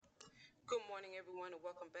morning, everyone, and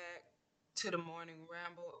welcome back to the Morning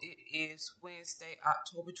Ramble. It is Wednesday,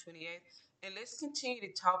 October 28th, and let's continue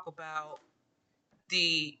to talk about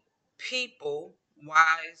the people,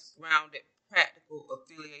 wise, grounded, practical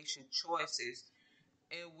affiliation choices,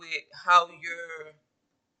 and with how you're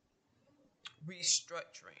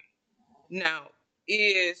restructuring. Now,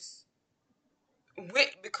 is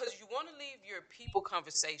because you want to leave your people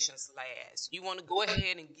conversations last. You want to go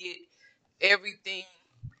ahead and get everything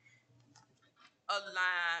a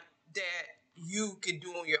line that you can do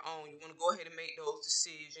on your own. You want to go ahead and make those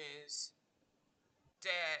decisions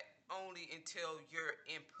that only entail your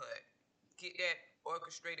input. Get that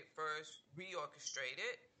orchestrated first, reorchestrate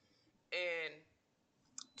it, and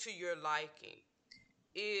to your liking.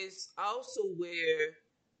 Is also where,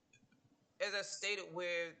 as I stated,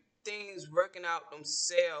 where things working out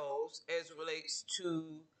themselves as it relates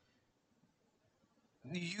to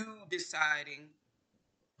you deciding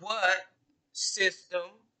what system,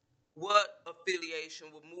 what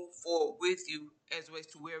affiliation will move forward with you as it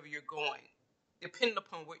relates to wherever you're going, depending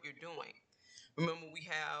upon what you're doing. Remember, we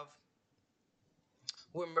have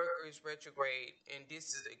when Mercury is retrograde, and this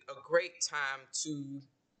is a great time to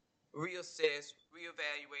reassess,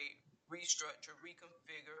 reevaluate, restructure,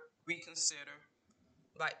 reconfigure, reconsider,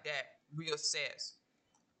 like that, reassess.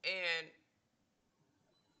 And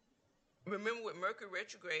remember, with Mercury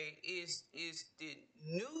retrograde is the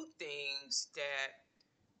new things that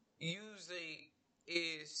usually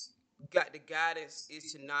is got the guidance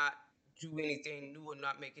is to not do anything new or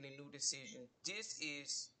not make any new decision. This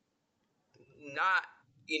is not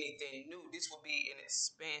anything new. This will be an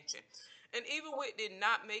expansion. And even with the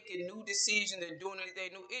not making new decisions and doing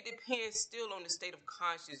anything new, it depends still on the state of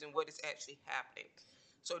consciousness and what is actually happening.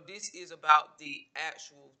 So this is about the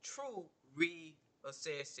actual true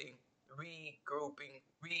reassessing, regrouping,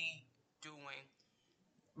 redoing,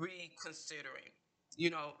 reconsidering,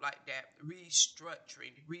 like that,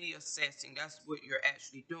 restructuring, reassessing. That's what you're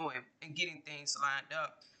actually doing and getting things lined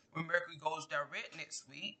up. When Mercury goes direct next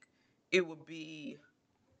week, it will be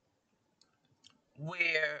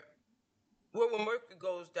where, well, when Mercury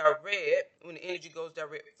goes direct, when the energy goes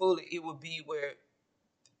direct fully, it will be where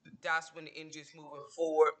that's when the energy is moving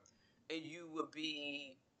forward and you will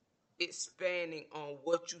be expanding on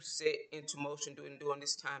what you set into motion during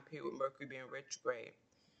this time period with Mercury being retrograde.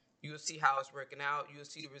 You'll see how it's working out. You'll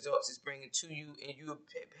see the results it's bringing to you, and you'll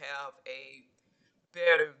have a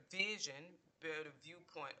better vision, better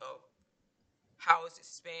viewpoint of how it's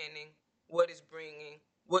expanding, what it's bringing,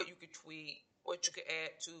 what you could tweak, what you could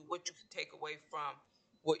add to, what you could take away from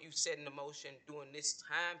what you set into motion during this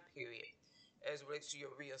time period as it relates to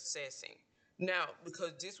your reassessing. Now,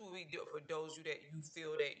 because this will be for those of you that you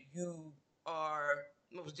feel that you are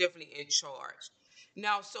most definitely in charge.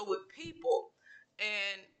 Now, so with people,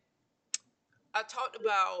 and I talked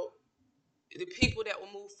about the people that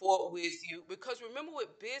will move forward with you, because remember,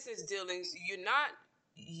 with business dealings, you're not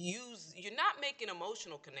making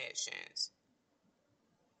emotional connections,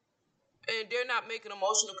 and they're not making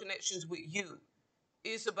emotional connections with you.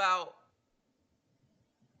 It's about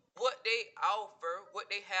what they offer, what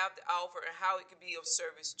they have to offer, and how it can be of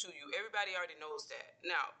service to you. Everybody already knows that.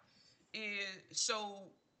 Now,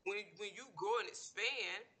 so when you grow and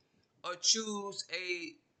expand or choose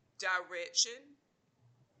a direction,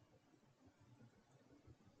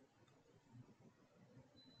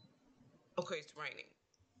 okay, it's raining.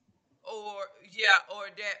 Or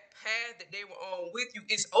that path that they were on with you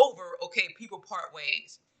is over. Okay, people part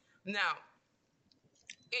ways. Now,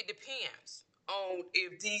 it depends on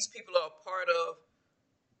if these people are part of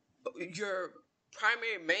your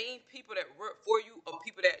primary main people that work for you, or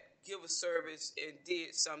people that give a service and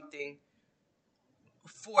did something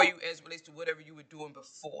for you as it relates to whatever you were doing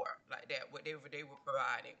before, like that, whatever they were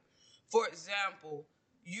providing. For example,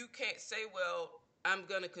 you can't say, well, I'm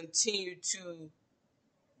going to continue to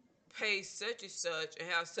pay such and such and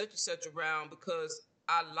have such and such around because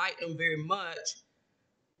I like them very much,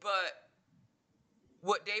 but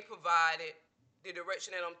what they provided, the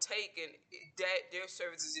direction that I'm taking, that their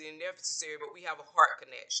services is necessary, but we have a heart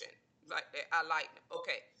connection. Like that, I like them.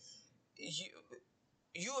 Okay, you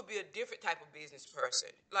you would be a different type of business person,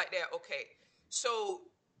 like that. Okay, so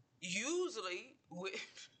usually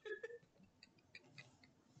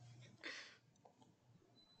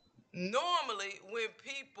normally when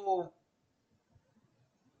people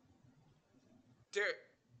they're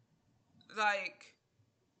like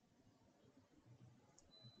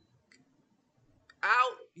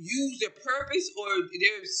out use their purpose or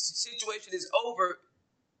their situation is over,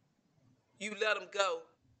 you let them go.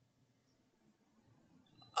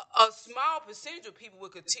 A small percentage of people will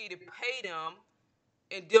continue to pay them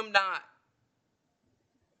and them not.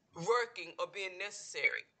 working or being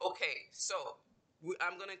necessary. Okay, so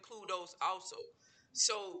I'm going to include those also.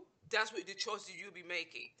 So that's what the choices you'll be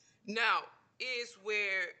making. Now is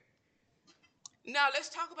where now let's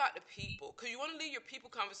talk about the people, because you want to leave your people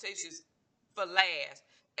conversations for last,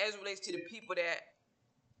 as it relates to the people that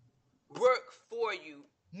work for you,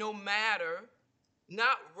 no matter,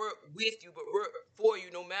 not work with you, but work for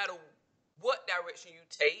you, no matter what direction you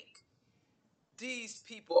take. These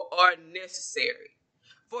people are necessary.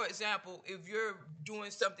 For example, if you're doing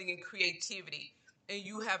something in creativity and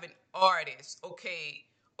you have an artist, okay,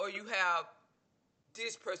 or you have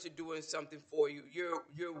this person doing something for you,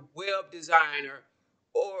 your web designer,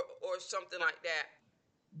 or something like that,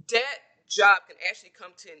 that job can actually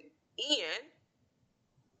come to an end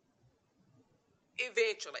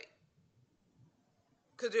eventually,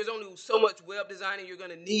 because there's only so much web designing you're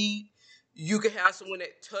gonna need. You can have someone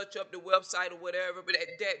that touch up the website or whatever, but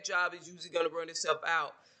that job is usually gonna run itself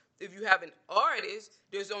out. If you have an artist,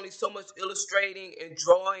 there's only so much illustrating and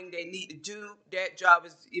drawing they need to do. That job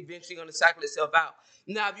is eventually gonna cycle itself out.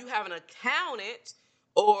 Now, if you have an accountant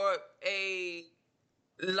or a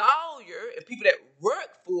lawyer and people that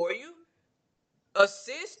work for you,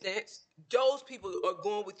 assistants, those people are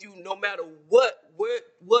going with you no matter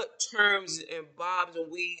what terms and bobs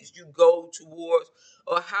and weeds you go towards,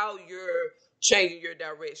 or how you're changing your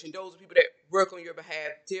direction. Those are people that work on your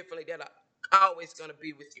behalf differently, that are always going to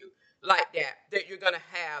be with you like that, that you're going to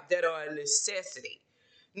have, that are a necessity.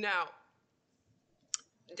 Now,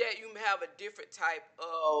 that you have a different type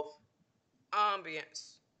of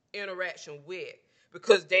ambience interaction with,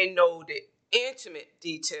 because they know the intimate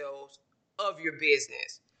details of your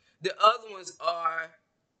business. The other ones are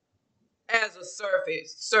as a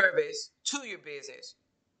service to your business,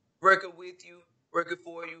 working with you, working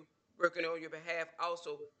for you, working on your behalf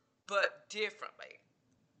also, but differently.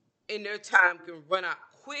 And their time can run out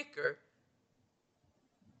quicker.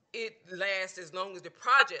 It lasts as long as the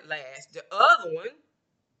project lasts. The other one,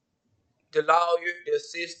 the lawyer, the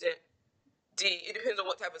assistant, it depends on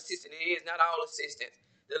what type of assistant it is. Not all assistants.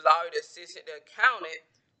 The lawyer, the assistant, the accountant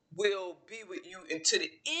will be with you until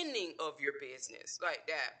the ending of your business, like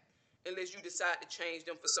that. Unless you decide to change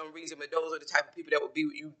them for some reason, but those are the type of people that will be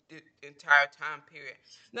with you the entire time period.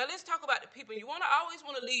 Now let's talk about the people. You want to always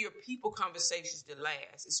want to leave your people conversations to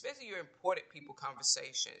last, especially your important people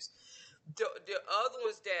conversations. The other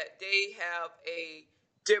ones that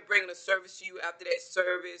they're bringing a service to you. After that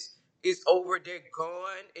service is over, they're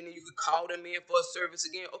gone, and then you could call them in for a service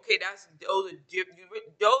again. Okay,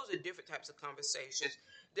 those are different types of conversations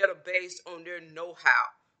that are based on their know-how,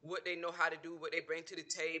 what they know how to do, what they bring to the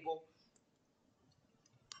table,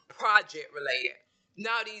 project related.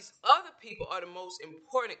 Now, these other people are the most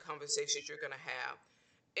important conversations you're going to have.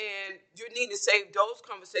 And you need to save those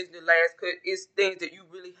conversations to last, because it's things that you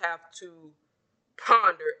really have to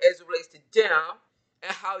ponder as it relates to them,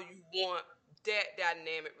 and how you want that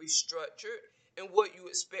dynamic restructured, and what you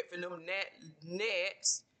expect from them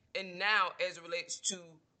next. And now, as it relates to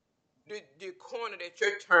the corner that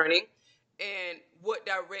you're turning, and what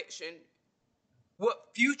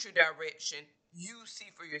future direction you see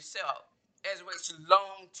for yourself as it relates to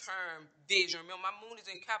long-term vision. Remember, my moon is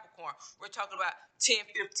in Capricorn. We're talking about 10,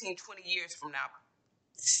 15, 20 years from now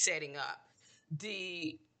setting up.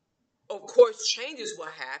 The Of course, changes will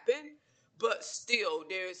happen, but still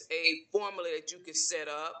there's a formula that you can set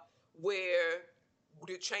up where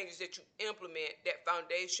the changes that you implement, that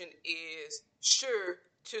foundation is sure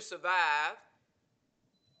to survive,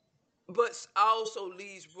 but also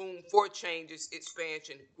leaves room for changes,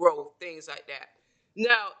 expansion, growth, things like that.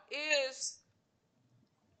 Now, is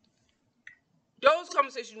those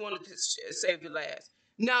conversations you wanted to save your last.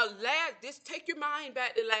 Now, just take your mind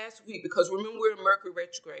back to last week, because remember, we're in Mercury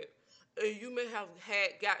retrograde. You may have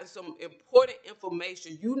gotten some important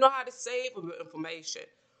information. You know how to save information.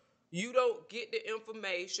 You don't get the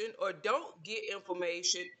information, or don't get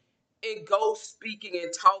information and go speaking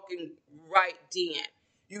and talking right then.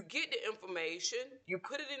 You get the information, you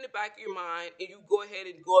put it in the back of your mind, and you go ahead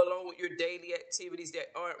and go along with your daily activities that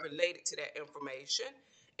aren't related to that information.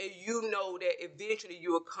 And you know that eventually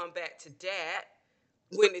you will come back to that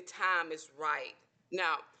when the time is right.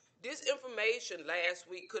 Now, this information last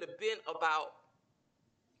week could have been about,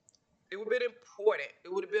 it would have been important.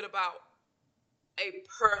 It would have been about a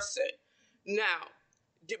person. Now,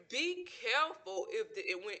 to be careful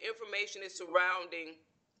when information is surrounding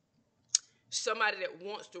somebody that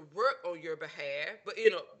wants to work on your behalf, but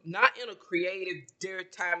not in a creative, their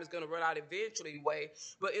time is going to run out eventually way,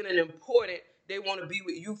 but in an important, they want to be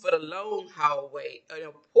with you for the long haul way, an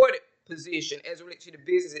important position as it relates to the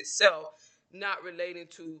business itself, not relating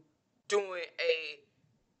to doing a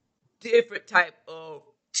different type of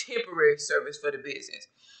temporary service for the business.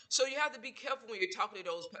 So you have to be careful when you're talking to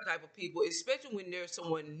those type of people, especially when there's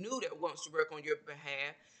someone new that wants to work on your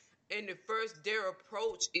behalf. And their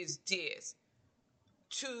approach is this: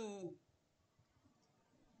 to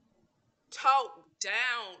talk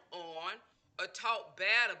down on or talk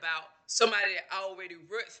bad about somebody that already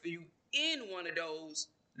works for you in one of those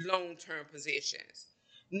long-term positions.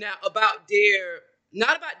 Now, about their,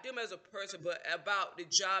 not about them as a person, but about the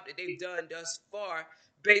job that they've done thus far,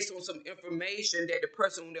 based on some information that the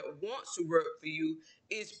person that wants to work for you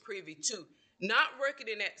is privy to. Not working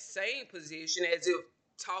in that same position as if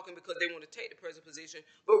talking because they want to take the present position,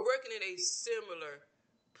 but working in a similar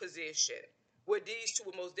position where these two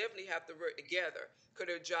will most definitely have to work together because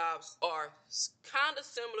their jobs are kind of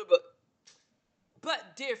similar,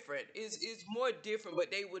 but different. Is more different,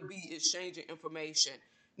 but they would be exchanging information.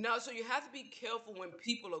 Now, so you have to be careful when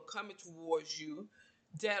people are coming towards you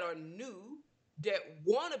that are new, that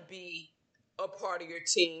want to be a part of your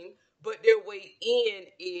team, but their way in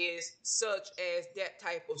is such as that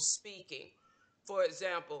type of speaking. For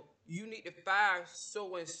example, you need to fire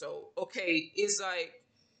so and so. Okay, it's like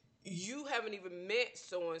you haven't even met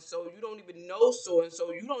so and so. You don't even know so and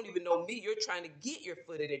so. You don't even know me. You're trying to get your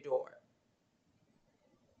foot in the door.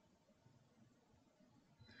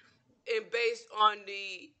 And based on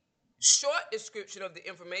the short description of the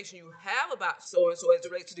information you have about so and so as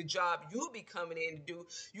it relates to the job you'll be coming in to do,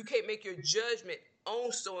 you can't make your judgment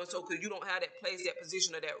on so and so because you don't have that place, that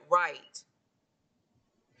position, or that right.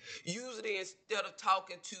 Usually, instead of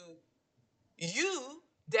talking to you,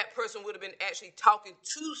 that person would have been actually talking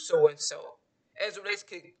to so and so as it relates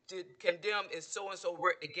to condemn and so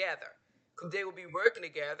work together because they will be working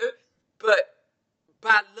together, but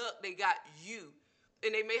by luck they got you,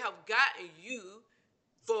 and they may have gotten you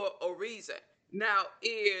for a reason. Now,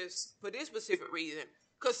 is for this specific reason,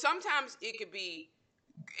 because sometimes it could be,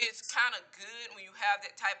 it's kind of good when you have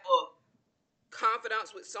that type of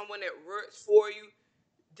confidence with someone that works for you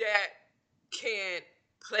that can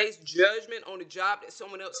place judgment on the job that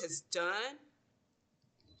someone else has done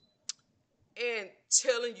and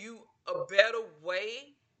telling you a better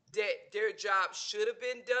way that their job should have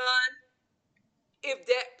been done if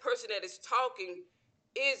that person that is talking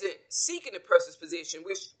isn't seeking the person's position,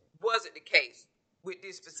 which wasn't the case with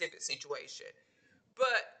this specific situation. But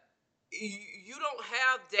you don't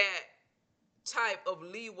have that type of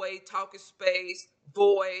leeway, talking space,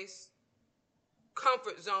 voice,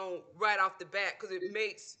 comfort zone right off the bat because it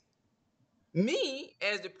makes me,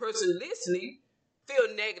 as the person listening,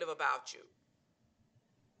 feel negative about you.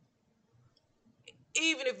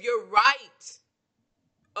 Even if you're right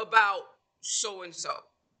about so and so,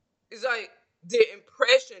 it's like the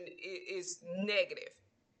impression is negative.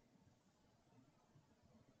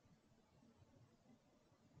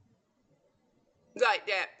 Like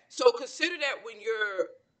that. So consider that when you're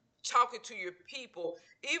talking to your people,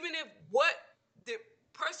 even if what the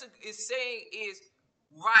person is saying is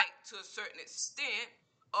right to a certain extent,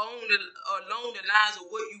 along the lines of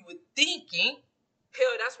what you were thinking,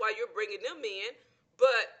 hell, that's why you're bringing them in,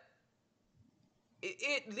 but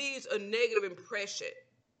it leaves a negative impression.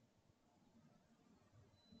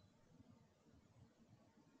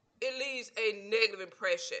 It leaves a negative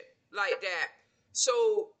impression like that.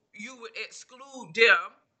 So you would exclude them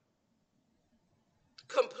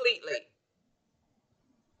completely.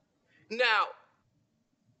 Now,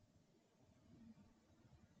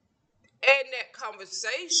 in that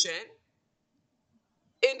conversation,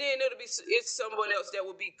 and then it's someone else that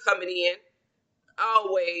will be coming in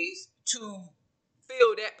always to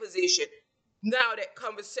fill that position. Now that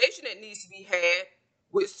conversation that needs to be had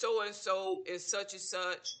with so and such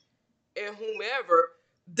and whomever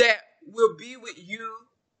that will be with you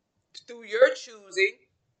through your choosing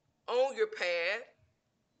on your path,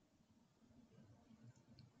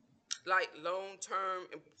 like long term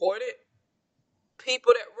important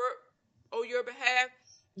people that work on your behalf,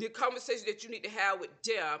 the conversation that you need to have with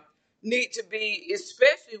them need to be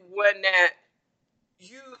especially one that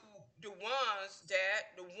you the one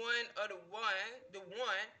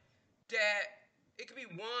that it could be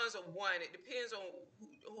ones or one. It depends on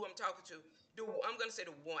who I'm talking to. I'm gonna say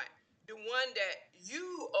the one that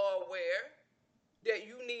you are aware that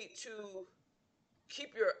you need to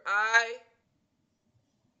keep your eye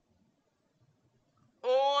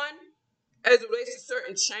on as it relates to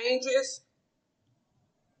certain changes,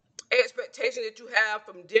 expectations that you have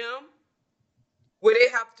from them, where they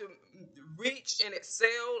have to reach and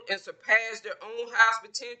excel and surpass their own highest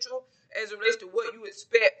potential as it relates to what you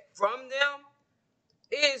expect from them,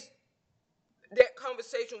 is that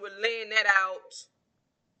conversation with laying that out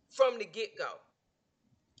from the get-go.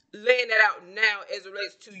 laying that out now as it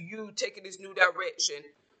relates to you taking this new direction.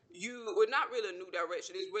 Well, not really a new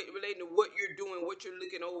direction. It's relating to what you're doing, what you're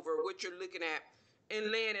looking over, what you're looking at,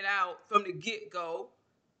 and laying it out from the get go,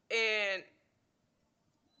 and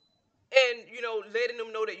letting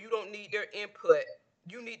them know that you don't need their input.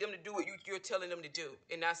 You need them to do what you're telling them to do,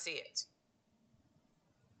 and that's it.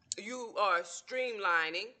 You are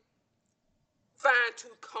streamlining, fine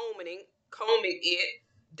tooth combing it,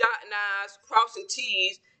 dotting I's, crossing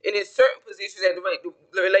T's, and in certain positions that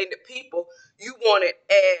relating to people, you want it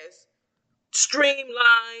as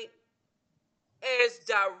streamlined, as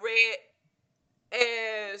direct,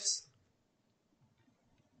 as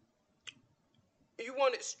you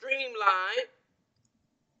want it streamlined,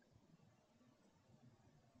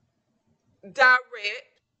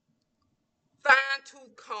 direct, fine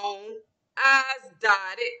tooth comb, I's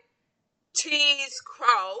dotted, T's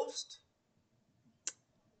crossed,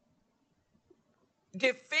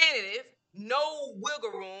 definitive, no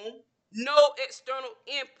wiggle room, no external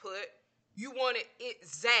input. You want it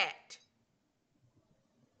exact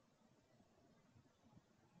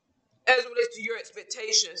as it relates to your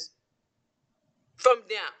expectations from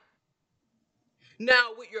them.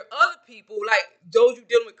 Now, with your other people, like those you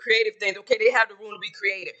dealing with creative things, okay, they have the room to be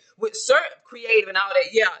creative. With certain creative and all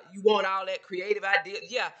that, yeah, you want all that creative ideas,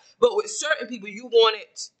 yeah. But with certain people, you want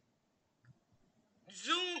it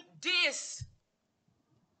zoom this.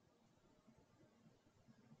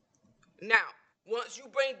 Now, once you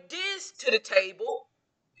bring this to the table,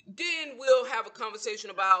 then we'll have a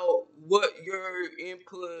conversation about what your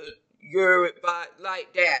input, your advice,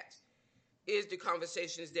 like that, is the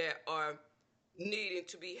conversations that are needing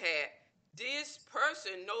to be had. This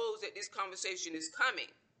person knows that this conversation is coming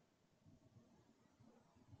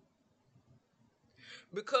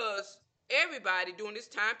because everybody during this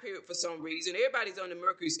time period, for some reason, everybody's under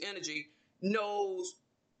Mercury's energy, knows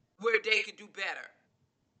where they could do better.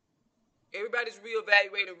 Everybody's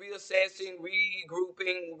reevaluating, reassessing,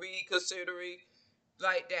 regrouping, reconsidering,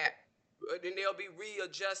 like that. Then they'll be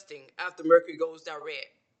readjusting after Mercury goes direct.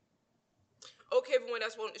 Okay, everyone,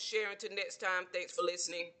 that's what I wanted to share. Until next time, thanks for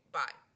listening. Bye.